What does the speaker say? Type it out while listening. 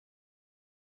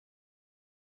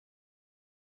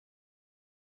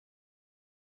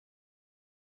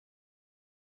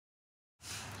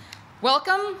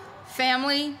Welcome,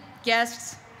 family,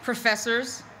 guests,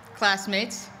 professors,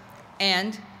 classmates,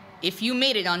 and, if you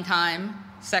made it on time,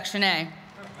 Section A.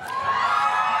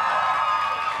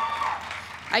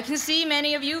 I can see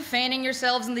many of you fanning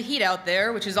yourselves in the heat out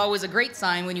there, which is always a great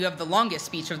sign when you have the longest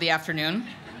speech of the afternoon.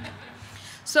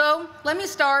 So, let me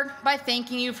start by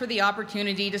thanking you for the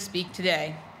opportunity to speak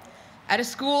today. At a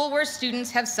school where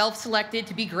students have self-selected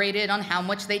to be graded on how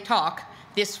much they talk,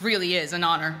 this really is an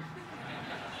honor.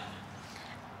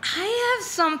 I have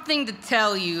something to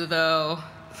tell you, though.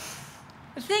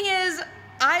 The thing is,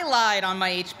 I lied on my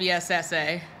HBS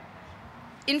essay.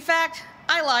 In fact,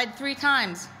 I lied 3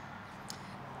 times.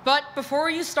 But before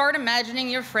you start imagining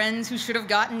your friends who should have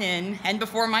gotten in, and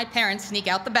before my parents sneak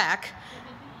out the back,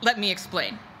 let me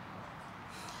explain.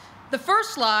 The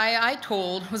first lie I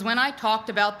told was when I talked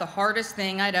about the hardest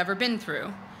thing I'd ever been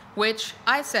through, which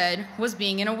I said was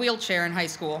being in a wheelchair in high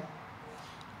school.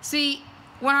 See,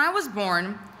 when I was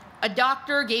born, a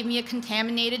doctor gave me a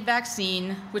contaminated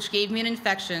vaccine, which gave me an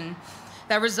infection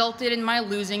that resulted in my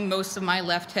losing most of my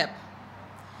left hip.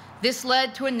 This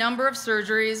led to a number of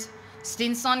surgeries,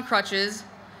 stints on crutches,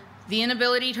 the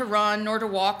inability to run or to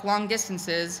walk long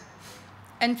distances,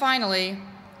 and finally,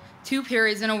 2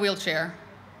 periods in a wheelchair,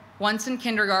 once in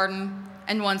kindergarten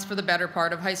and once for the better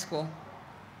part of high school.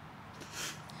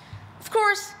 Of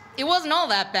course, it wasn't all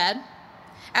that bad.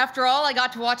 After all, I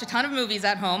got to watch a ton of movies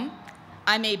at home.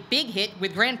 I'm a big hit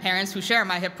with grandparents who share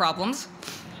my hip problems.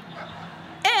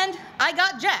 And I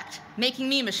got jacked, making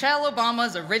me Michelle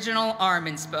Obama's original arm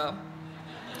inspo.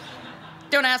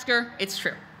 Don't ask her, it's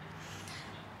true.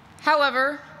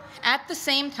 However, at the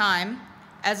same time,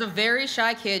 as a very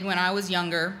shy kid when I was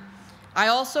younger, I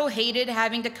also hated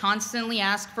having to constantly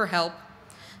ask for help,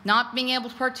 not being able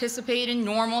to participate in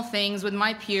normal things with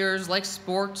my peers like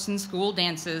sports and school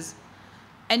dances,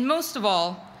 and most of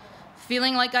all,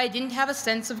 feeling like I didn't have a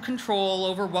sense of control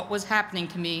over what was happening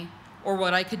to me or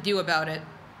what I could do about it.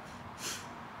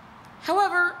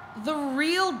 However, the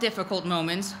real difficult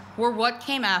moments were what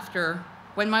came after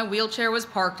when my wheelchair was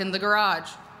parked in the garage.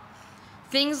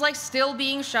 Things like still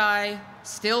being shy,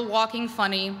 still walking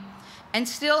funny, and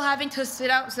still having to sit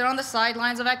on the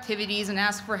sidelines of activities and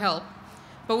ask for help,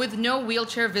 but with no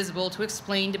wheelchair visible to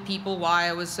explain to people why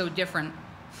I was so different.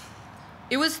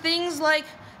 It was things like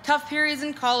tough periods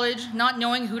in college, not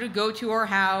knowing who to go to or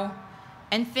how,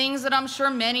 and things that I'm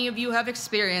sure many of you have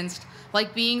experienced,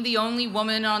 like being the only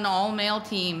woman on an all-male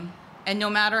team, and no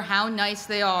matter how nice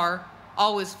they are,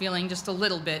 always feeling just a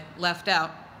little bit left out.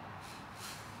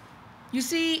 You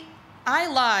see, I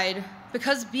lied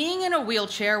because being in a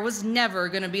wheelchair was never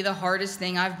going to be the hardest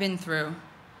thing I've been through.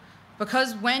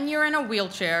 Because when you're in a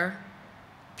wheelchair,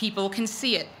 people can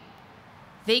see it.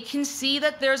 They can see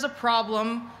that there's a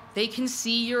problem, they can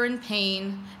see you're in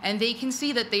pain, and they can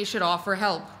see that they should offer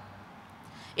help.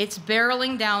 It's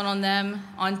barreling down on them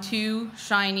on 2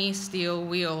 shiny steel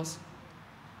wheels.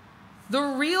 The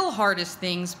real hardest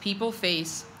things people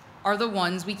face are the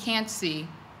ones we can't see.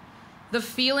 The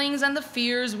feelings and the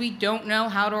fears we don't know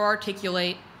how to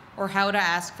articulate or how to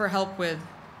ask for help with.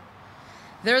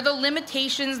 They're the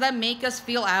limitations that make us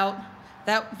feel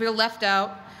left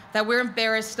out, that we're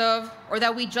embarrassed of, or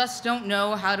that we just don't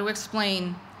know how to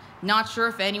explain. Not sure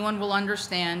if anyone will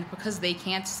understand because they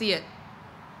can't see it.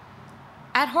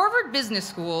 At Harvard Business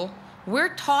School,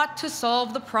 we're taught to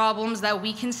solve the problems that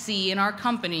we can see in our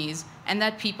companies and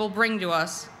that people bring to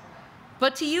us.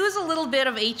 But to use a little bit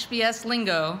of HBS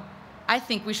lingo, I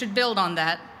think we should build on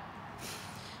that.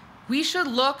 We should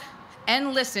look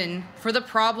and listen for the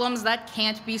problems that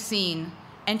can't be seen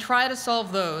and try to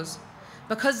solve those,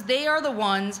 because they are the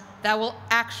ones that will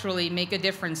actually make a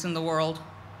difference in the world.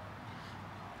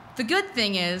 The good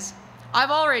thing is,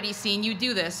 I've already seen you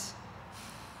do this.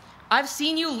 I've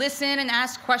seen you listen and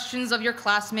ask questions of your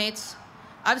classmates.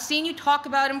 I've seen you talk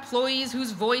about employees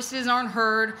whose voices aren't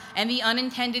heard and the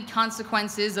unintended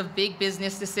consequences of big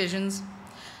business decisions.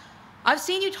 I've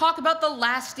seen you talk about the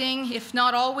lasting, if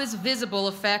not always visible,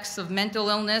 effects of mental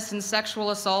illness and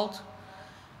sexual assault.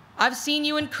 I've seen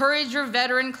you encourage your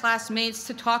veteran classmates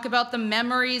to talk about the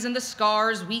memories and the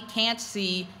scars we can't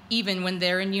see even when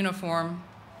they're in uniform.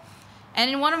 And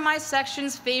in one of my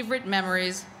section's favorite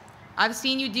memories, I've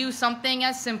seen you do something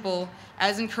as simple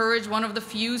as encourage one of the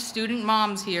few student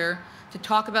moms here to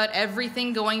talk about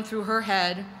everything going through her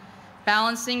head,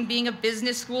 balancing being a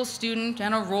business school student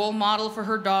and a role model for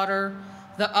her daughter,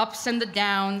 the ups and the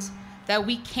downs that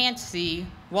we can't see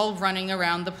while running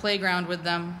around the playground with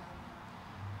them.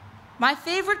 My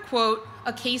favorite quote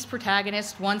a case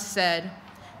protagonist once said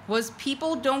was,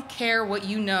 "People don't care what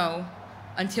you know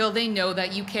until they know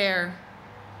that you care."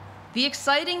 The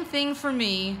exciting thing for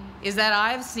me is that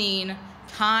I've seen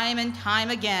time and time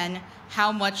again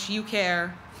how much you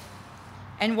care.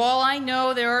 And while I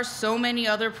know there are so many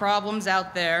other problems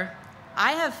out there,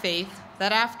 I have faith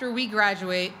that after we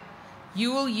graduate,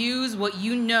 you will use what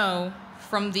you know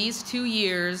from these 2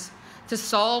 years to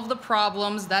solve the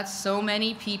problems that so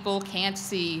many people can't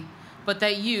see, but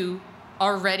that you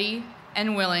are ready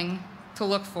and willing to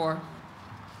look for.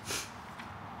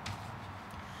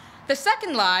 The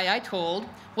second lie I told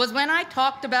was when I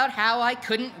talked about how I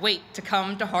couldn't wait to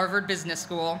come to Harvard Business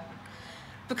School.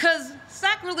 Because,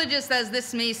 sacrilegious as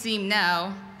this may seem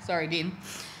now, sorry, Dean,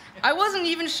 I wasn't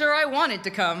even sure I wanted to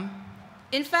come.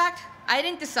 In fact, I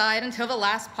didn't decide until the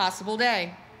last possible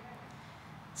day.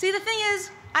 See, the thing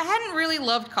is, I hadn't really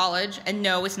loved college, and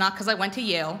no, it's not because I went to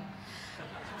Yale.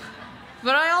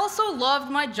 But I also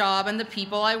loved my job and the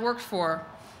people I worked for.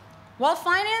 While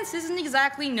finance isn't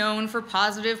exactly known for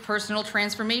positive personal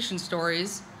transformation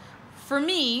stories, for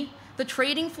me, the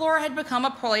trading floor had become a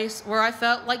place where I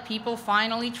felt like people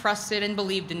finally trusted and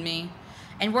believed in me,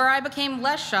 and where I became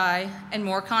less shy and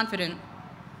more confident.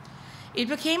 It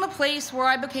became a place where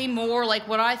I became more like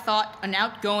what I thought an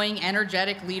outgoing,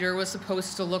 energetic leader was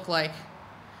supposed to look like.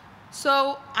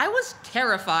 So I was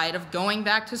terrified of going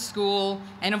back to school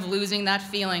and of losing that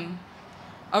feeling,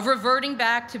 of reverting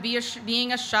back to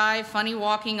being a shy,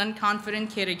 funny-walking,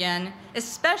 unconfident kid again,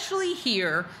 especially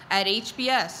here at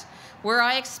HBS, where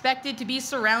I expected to be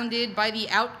surrounded by the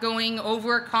outgoing,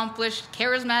 over-accomplished,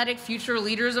 charismatic future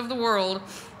leaders of the world,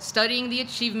 studying the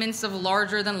achievements of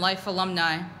larger-than-life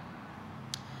alumni.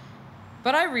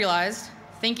 But I realized,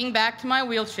 thinking back to my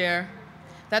wheelchair,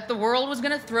 that the world was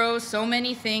going to throw so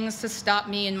many things to stop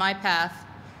me in my path,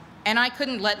 and I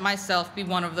couldn't let myself be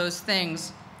one of those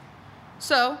things.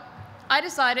 So I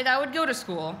decided I would go to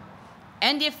school,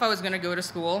 and if I was going to go to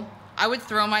school, I would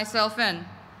throw myself in.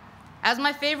 As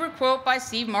my favorite quote by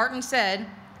Steve Martin said,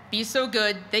 "Be so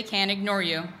good they can't ignore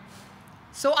you."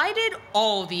 So I did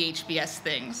all the HBS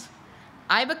things.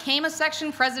 I became a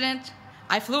section president,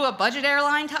 I flew a budget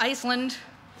airline to Iceland,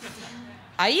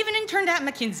 I even interned at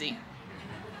McKinsey.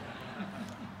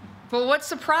 But what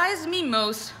surprised me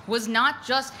most was not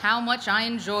just how much I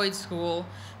enjoyed school,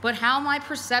 but how my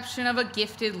perception of a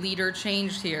gifted leader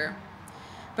changed here.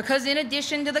 Because in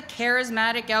addition to the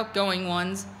charismatic, outgoing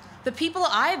ones, the people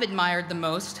I've admired the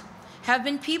most have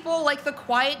been people like the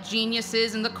quiet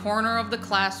geniuses in the corner of the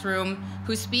classroom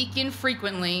who speak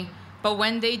infrequently, but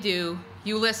when they do,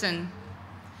 you listen.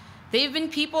 They've been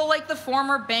people like the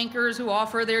former bankers who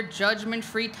offer their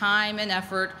judgment-free time and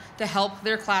effort to help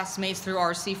their classmates through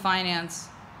RC Finance.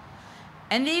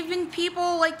 And they've been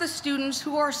people like the students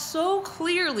who are so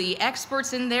clearly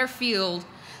experts in their field,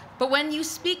 but when you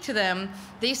speak to them,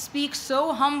 they speak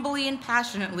so humbly and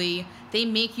passionately, they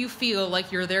make you feel like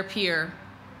you're their peer.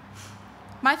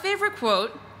 My favorite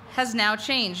quote has now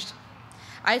changed.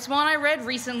 It's one I read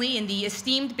recently in the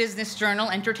esteemed business journal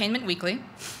Entertainment Weekly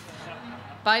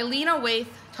by Lena Waithe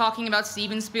talking about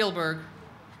Steven Spielberg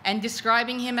and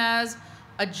describing him as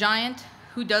a giant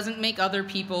who doesn't make other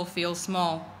people feel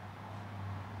small.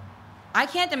 I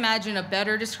can't imagine a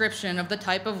better description of the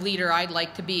type of leader I'd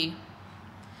like to be.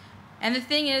 And the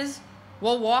thing is,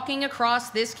 while walking across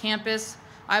this campus,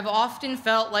 I've often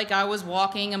felt like I was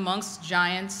walking amongst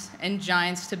giants and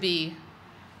giants to be.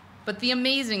 But the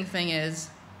amazing thing is,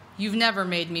 you've never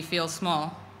made me feel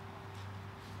small.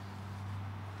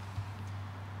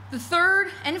 The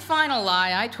third and final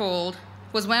lie I told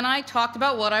was when I talked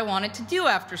about what I wanted to do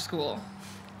after school.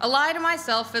 A lie to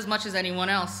myself as much as anyone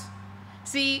else.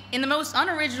 See, in the most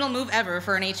unoriginal move ever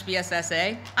for an HBS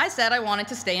essay, I said I wanted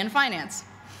to stay in finance.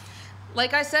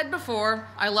 Like I said before,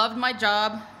 I loved my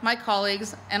job, my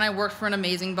colleagues, and I worked for an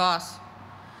amazing boss.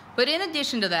 But in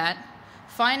addition to that,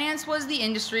 finance was the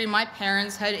industry my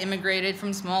parents had immigrated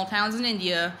from small towns in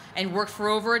India and worked for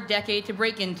over a decade to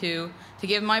break into to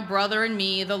give my brother and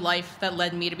me the life that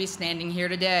led me to be standing here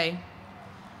today.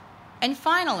 And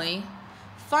finally,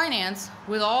 finance,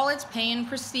 with all its pain and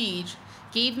prestige,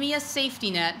 gave me a safety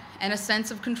net and a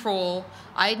sense of control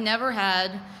I'd never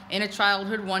had in a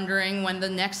childhood wondering when the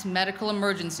next medical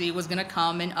emergency was going to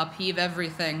come and upheave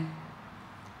everything.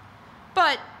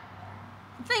 But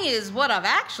the thing is, what I've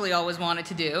actually always wanted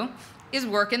to do is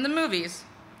work in the movies.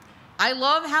 I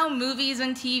love how movies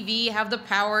and TV have the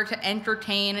power to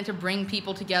entertain and to bring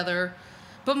people together,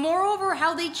 but moreover,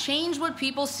 how they change what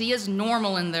people see as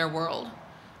normal in their world.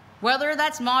 Whether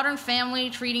that's Modern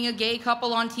Family treating a gay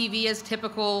couple on TV as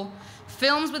typical,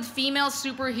 films with female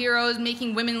superheroes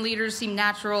making women leaders seem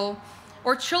natural,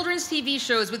 or children's TV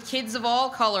shows with kids of all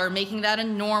color making that a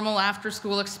normal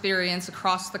after-school experience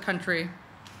across the country.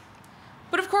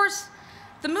 But of course,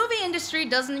 the movie industry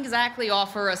doesn't exactly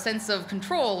offer a sense of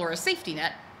control or a safety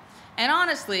net. And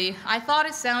honestly, I thought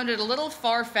it sounded a little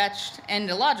far-fetched and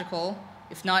illogical,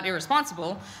 if not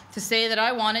irresponsible, to say that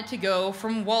I wanted to go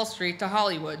from Wall Street to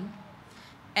Hollywood.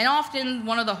 And often,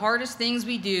 one of the hardest things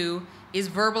we do is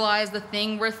verbalize the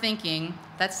thing we're thinking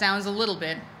that sounds a little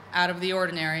bit out of the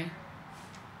ordinary.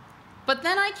 But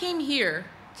then I came here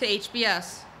to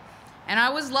HBS, and I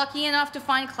was lucky enough to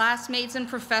find classmates and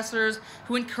professors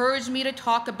who encouraged me to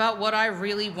talk about what I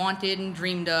really wanted and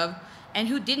dreamed of, and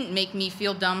who didn't make me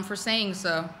feel dumb for saying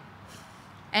so.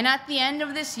 And at the end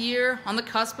of this year, on the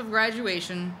cusp of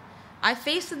graduation, I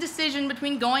faced the decision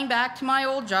between going back to my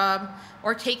old job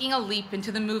or taking a leap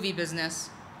into the movie business.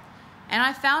 And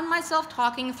I found myself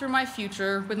talking through my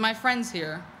future with my friends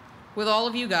here, with all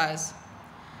of you guys.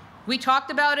 We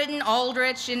talked about it in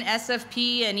Aldrich, in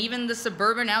SFP, and even the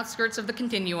suburban outskirts of the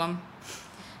continuum.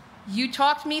 You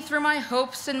talked me through my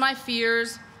hopes and my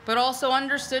fears, but also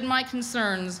understood my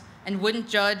concerns and wouldn't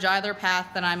judge either path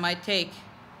that I might take.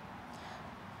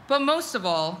 But most of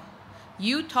all,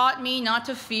 you taught me not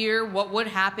to fear what would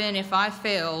happen if I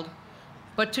failed,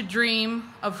 but to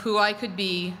dream of who I could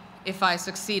be if I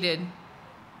succeeded.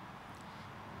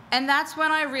 And that's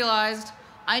when I realized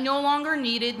I no longer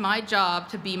needed my job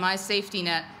to be my safety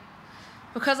net,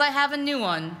 because I have a new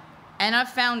one, and I've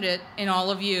found it in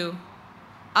all of you.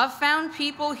 I've found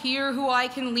people here who I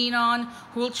can lean on,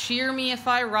 who will cheer me if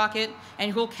I rock it,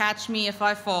 and who will catch me if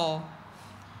I fall.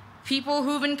 People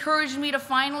who've encouraged me to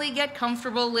finally get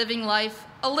comfortable living life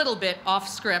a little bit off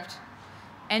script,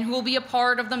 and who will be a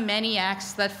part of the many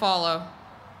acts that follow.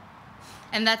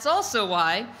 And that's also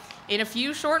why, in a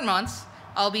few short months,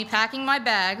 I'll be packing my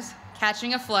bags,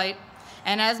 catching a flight,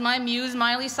 and as my muse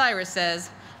Miley Cyrus says,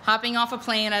 hopping off a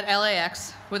plane at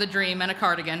LAX with a dream and a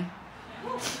cardigan.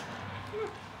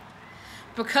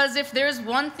 Because if there's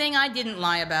one thing I didn't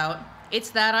lie about,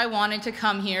 it's that I wanted to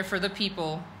come here for the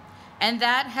people. And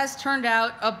that has turned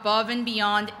out above and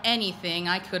beyond anything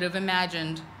I could have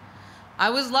imagined. I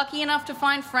was lucky enough to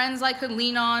find friends I could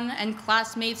lean on and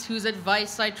classmates whose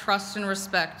advice I trust and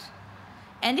respect.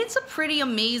 And it's a pretty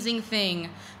amazing thing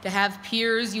to have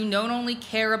peers you not only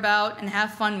care about and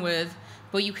have fun with,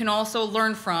 but you can also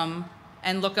learn from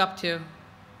and look up to.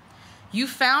 You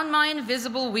found my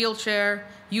invisible wheelchair,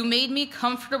 you made me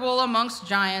comfortable amongst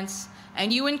giants,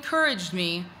 and you encouraged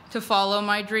me to follow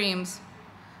my dreams.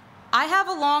 I have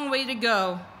a long way to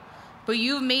go, but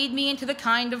you've made me into the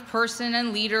kind of person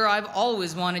and leader I've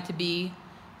always wanted to be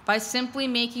by simply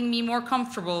making me more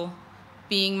comfortable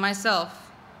being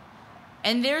myself.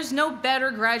 And there's no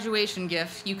better graduation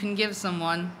gift you can give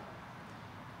someone.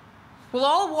 We'll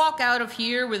all walk out of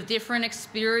here with different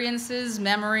experiences,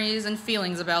 memories, and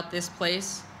feelings about this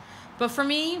place. But for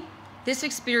me, this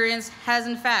experience has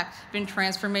in fact been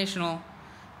transformational.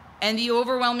 And the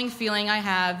overwhelming feeling I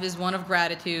have is one of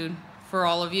gratitude for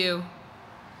all of you.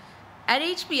 At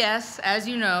HBS, as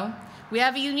you know, we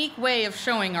have a unique way of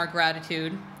showing our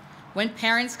gratitude. When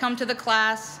parents come to the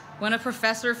class, when a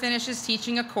professor finishes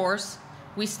teaching a course,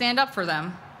 we stand up for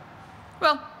them.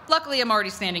 Well, luckily I'm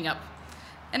already standing up,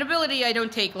 an ability I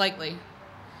don't take lightly.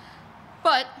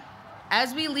 But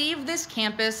as we leave this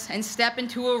campus and step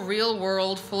into a real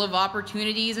world full of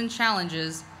opportunities and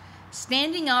challenges,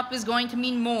 standing up is going to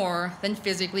mean more than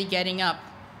physically getting up.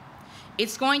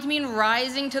 It's going to mean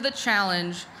rising to the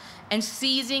challenge and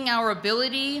seizing our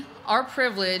ability, our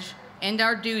privilege, and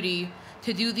our duty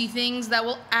to do the things that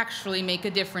will actually make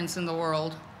a difference in the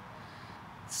world.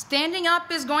 Standing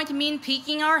up is going to mean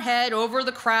peeking our head over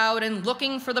the crowd and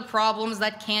looking for the problems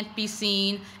that can't be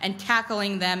seen and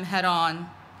tackling them head on.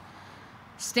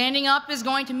 Standing up is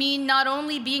going to mean not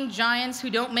only being giants who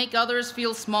don't make others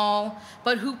feel small,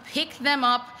 but who pick them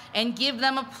up and give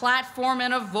them a platform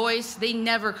and a voice they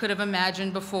never could have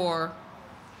imagined before.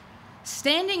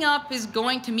 Standing up is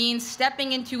going to mean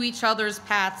stepping into each other's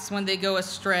paths when they go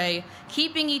astray,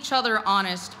 keeping each other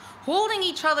honest, holding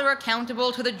each other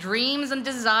accountable to the dreams and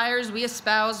desires we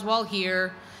espouse while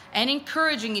here, and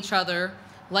encouraging each other,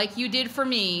 like you did for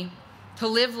me, to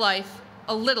live life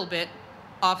a little bit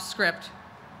off script.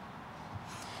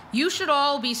 You should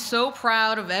all be so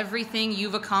proud of everything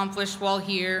you've accomplished while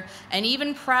here, and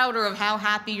even prouder of how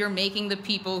happy you're making the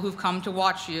people who've come to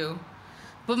watch you.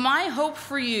 But my hope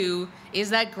for you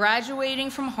is that graduating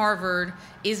from Harvard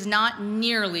is not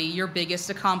nearly your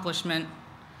biggest accomplishment.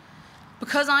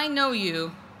 Because I know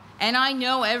you, and I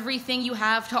know everything you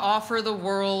have to offer the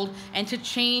world and to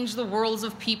change the worlds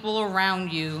of people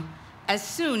around you as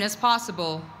soon as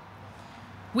possible.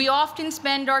 We often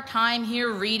spend our time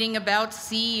here reading about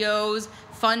CEOs,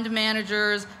 fund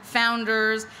managers,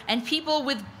 founders, and people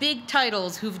with big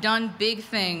titles who've done big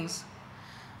things.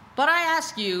 But I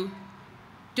ask you,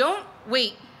 don't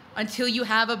wait until you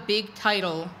have a big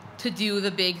title to do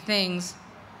the big things.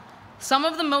 Some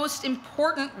of the most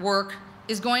important work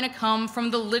is going to come from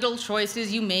the little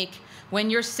choices you make when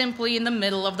you're simply in the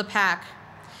middle of the pack.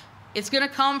 It's going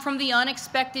to come from the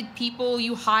unexpected people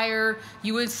you hire,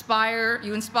 you inspire,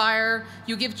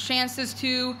 you give chances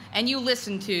to, and you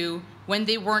listen to when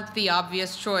they weren't the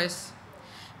obvious choice.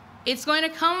 It's going to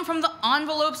come from the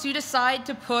envelopes you decide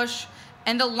to push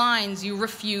and the lines you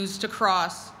refuse to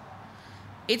cross.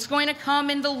 It's going to come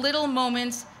in the little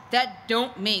moments that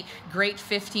don't make great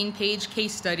 15-page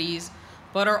case studies,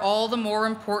 but are all the more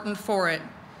important for it,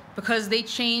 because they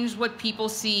change what people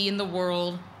see in the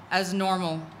world as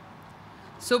normal.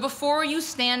 So before you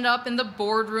stand up in the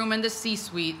boardroom and the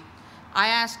C-suite, I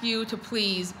ask you to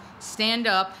please stand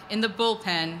up in the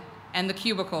bullpen and the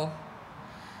cubicle.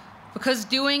 Because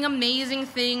doing amazing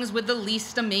things with the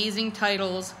least amazing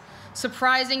titles,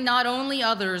 surprising not only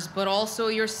others but also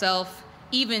yourself,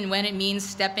 even when it means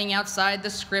stepping outside the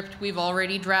script we've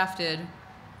already drafted,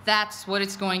 that's what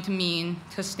it's going to mean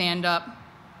to stand up.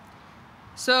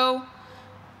 So,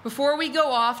 before we go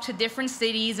off to different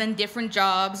cities and different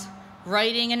jobs,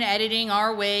 writing and editing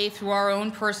our way through our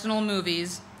own personal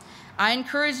movies, I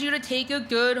encourage you to take a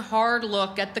good, hard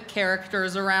look at the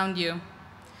characters around you.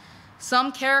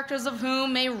 Some characters of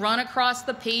whom may run across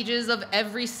the pages of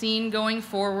every scene going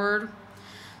forward,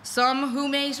 some who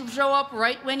may show up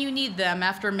right when you need them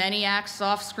after many acts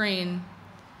off screen,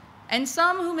 and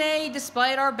some who may,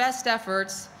 despite our best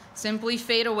efforts, simply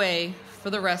fade away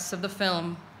for the rest of the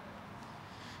film.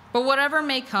 But whatever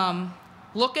may come,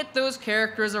 look at those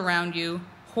characters around you,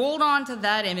 hold on to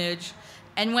that image,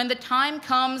 and when the time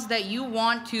comes that you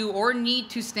want to or need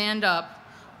to stand up,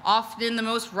 often the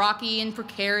most rocky and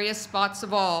precarious spots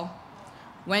of all,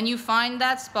 when you find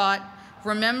that spot,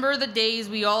 remember the days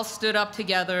we all stood up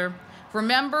together,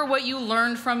 remember what you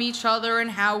learned from each other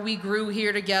and how we grew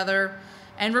here together,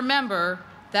 and remember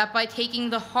that by taking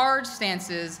the hard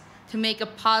stances to make a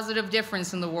positive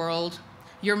difference in the world,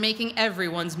 you're making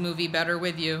everyone's movie better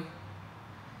with you.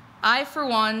 I, for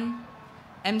one,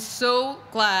 am so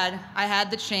glad I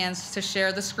had the chance to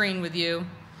share the screen with you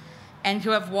and to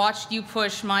have watched you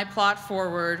push my plot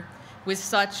forward with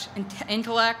such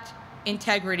intellect,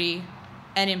 integrity,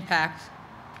 and impact.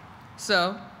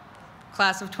 So,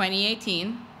 class of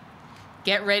 2018,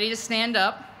 get ready to stand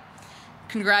up.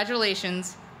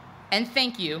 Congratulations, and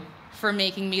thank you for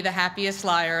making me the happiest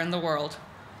liar in the world.